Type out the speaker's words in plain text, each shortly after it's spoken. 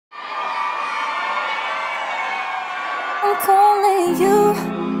I'm calling you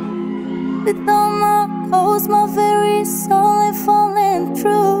with all my codes, my very soul ain't falling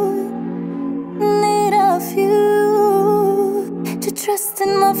through. Need of you to trust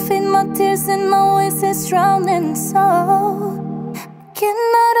in my feet, my tears and my ways is drowning. So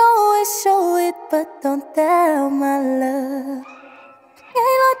cannot always show it, but don't tell my love.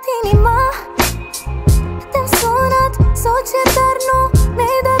 Ai luat inima, te-am sunat să o cer, dar nu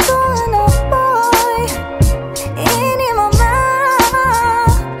mi-ai dat-o înapoi. Inima mea,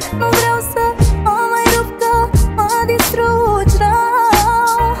 nu vreau să o mai rup, că mă distrugi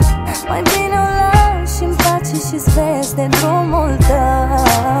rău. Mai bine o lași în pace și-ți vezi de drumul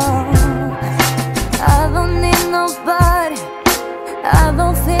tău. I don't need nobody, I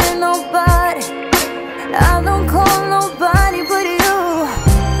don't feel nobody, I don't call nobody but you,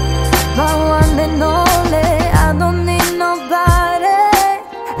 my one and only. I don't need nobody,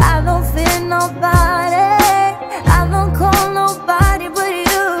 I don't feel nobody, I don't call nobody but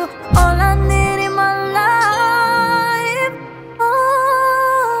you, all I need in my life.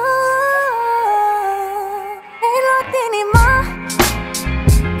 Ai luat inima,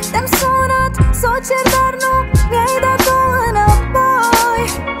 te-am sunat să o cer, dar nu mi-ai dat-o înapoi.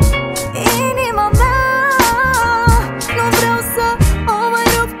 Inima mea, nu vreau să o mai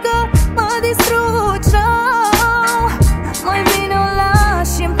rup, că mă distrugi rău. Mai bine o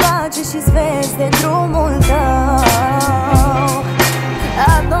lași în pace și-ți vezi de drumul tău.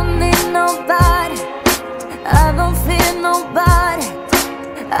 I don't need nobody, I don't feel nobody,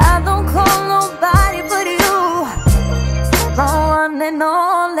 I don't call nobody but you, my one and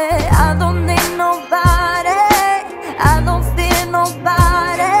only. I don't need nobody, I don't feel nobody,